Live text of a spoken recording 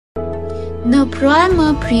The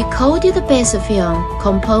primer pre-coated base film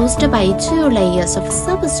composed by 2 layers of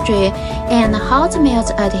substrate and hot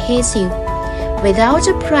melt adhesive. Without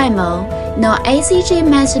a primer, no ACG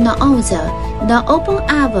metal odor, no open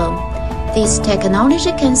oven. This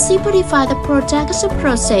technology can simplify the production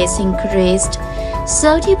process, increased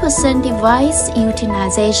 30% device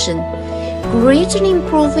utilization, greatly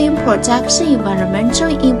improving production environmental,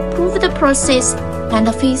 improve the process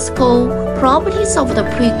and physical properties of the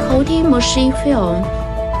pre-coated machine film.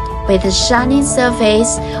 With a shiny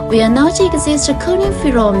surface will not exist a cooling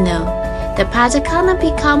phenomena. The part cannot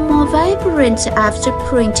become more vibrant after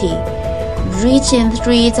printing. Rich in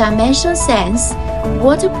 3-dimensional sense,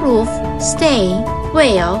 waterproof, stain,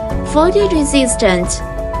 wear, folding resistant.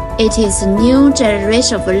 It is a new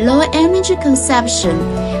generation of low energy consumption,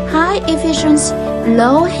 high efficiency,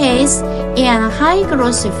 low haze, and high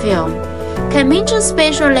glossy film. Can meet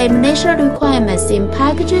special lamination requirements in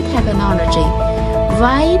packaging technology.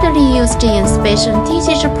 Widely used in special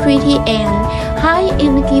digital printing and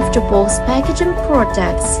high-end gift box packaging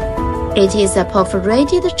products. It is a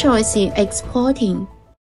preferred choice in exporting.